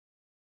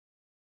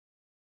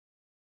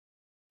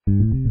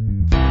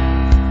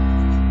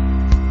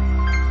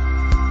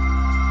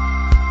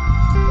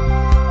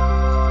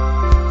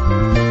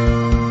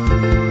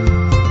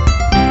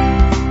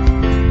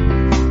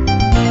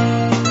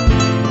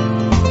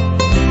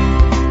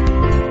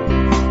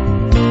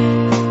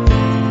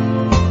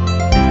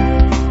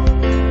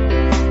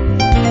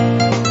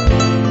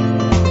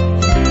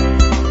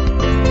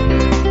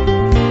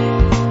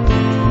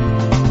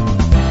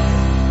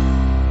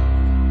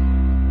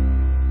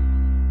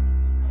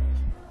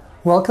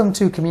Welcome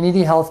to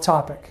Community Health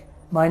Topic.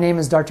 My name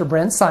is Dr.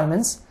 Brent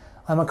Simons.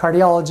 I'm a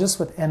cardiologist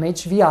with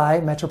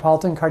MHVI,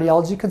 Metropolitan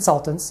Cardiology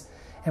Consultants,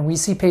 and we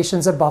see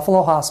patients at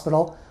Buffalo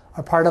Hospital,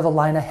 are part of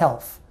Allina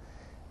Health.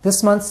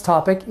 This month's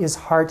topic is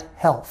heart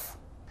health.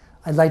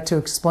 I'd like to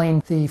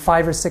explain the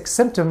 5 or 6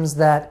 symptoms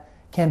that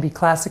can be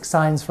classic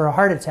signs for a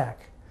heart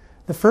attack.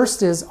 The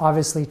first is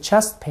obviously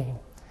chest pain.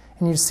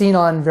 And you've seen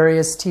on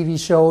various TV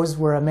shows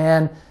where a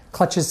man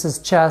clutches his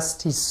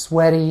chest, he's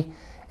sweaty,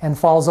 and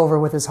falls over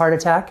with his heart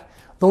attack.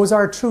 Those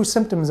are true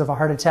symptoms of a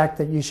heart attack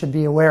that you should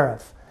be aware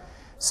of.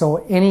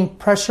 So any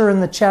pressure in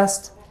the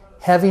chest,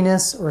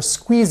 heaviness, or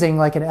squeezing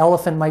like an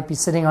elephant might be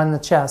sitting on the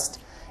chest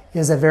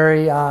is a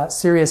very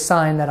serious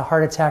sign that a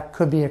heart attack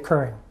could be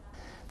occurring.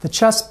 The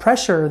chest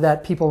pressure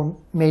that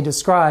people may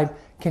describe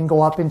can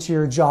go up into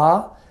your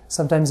jaw,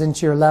 sometimes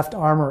into your left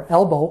arm or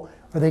elbow,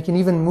 or they can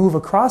even move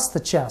across the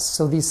chest.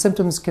 So these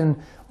symptoms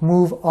can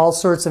move all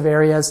sorts of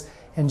areas,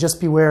 and just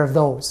beware of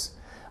those.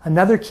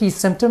 Another key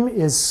symptom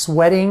is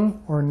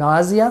sweating or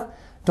nausea.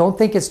 Don't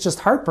think it's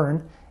just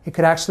heartburn. It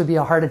could actually be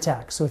a heart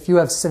attack. So if you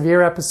have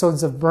severe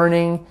episodes of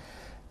burning,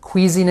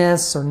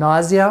 queasiness, or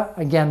nausea,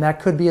 again, that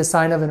could be a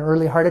sign of an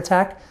early heart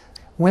attack.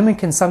 Women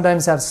can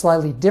sometimes have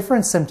slightly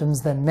different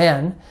symptoms than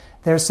men.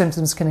 Their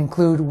symptoms can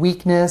include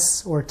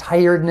weakness or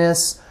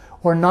tiredness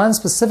or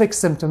non-specific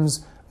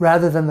symptoms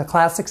rather than the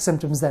classic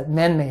symptoms that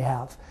men may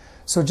have.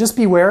 So just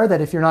beware that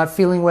if you're not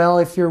feeling well,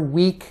 if you're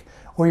weak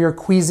or you're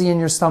queasy in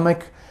your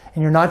stomach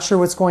and you're not sure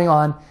what's going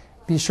on,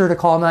 be sure to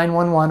call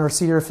 911 or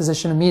see your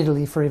physician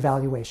immediately for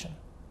evaluation.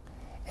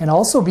 And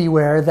also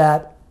beware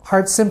that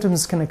heart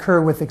symptoms can occur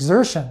with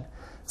exertion.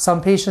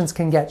 Some patients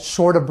can get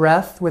short of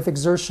breath with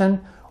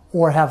exertion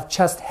or have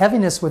chest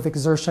heaviness with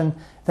exertion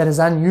that is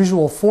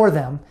unusual for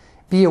them.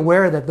 Be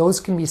aware that those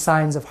can be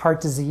signs of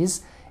heart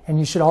disease, and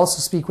you should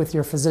also speak with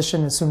your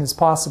physician as soon as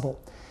possible.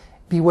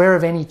 Beware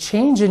of any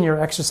change in your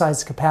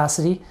exercise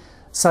capacity,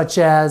 such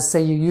as,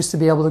 say, you used to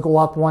be able to go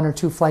up 1 or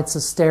 2 flights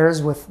of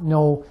stairs with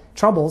no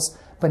troubles,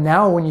 but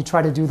now when you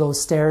try to do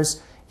those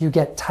stairs, you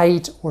get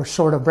tight or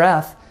short of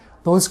breath.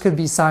 Those could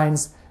be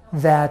signs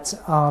that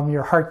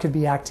your heart could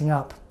be acting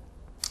up.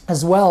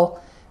 As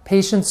well,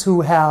 patients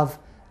who have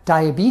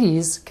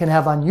diabetes can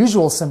have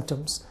unusual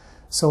symptoms.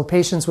 So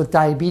patients with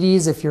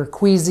diabetes, if you're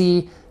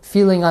queasy,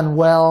 feeling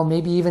unwell,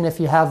 maybe even if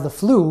you have the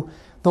flu,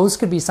 those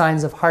could be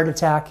signs of heart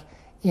attack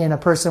in a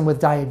person with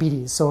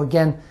diabetes. So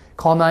again,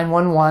 call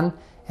 911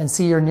 and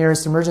see your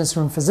nearest emergency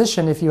room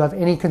physician if you have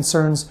any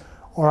concerns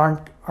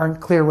or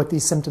aren't clear what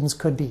these symptoms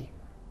could be.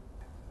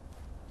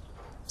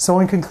 So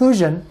in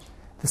conclusion,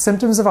 the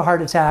symptoms of a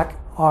heart attack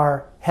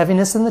are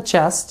heaviness in the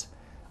chest,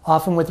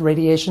 often with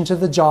radiation to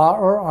the jaw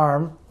or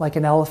arm, like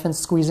an elephant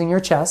squeezing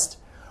your chest,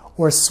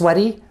 or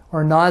sweaty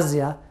or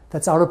nausea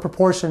that's out of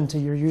proportion to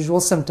your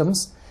usual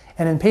symptoms.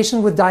 And in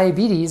patients with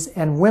diabetes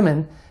and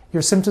women,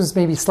 your symptoms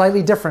may be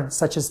slightly different,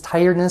 such as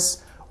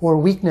tiredness or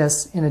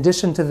weakness in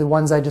addition to the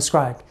ones I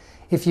described.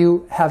 If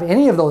you have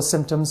any of those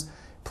symptoms,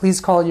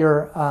 please call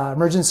your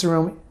emergency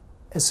room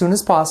as soon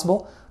as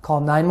possible.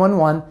 Call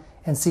 911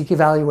 and seek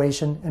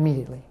evaluation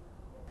immediately.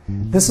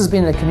 This has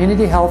been the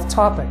Community Health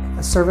Topic,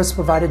 a service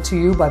provided to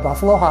you by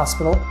Buffalo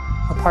Hospital,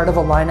 a part of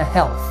Allina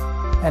Health,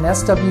 and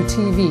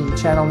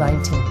SWTV Channel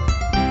 19.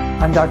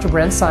 I'm Dr.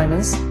 Brent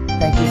Simons.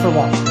 Thank you for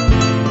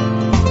watching.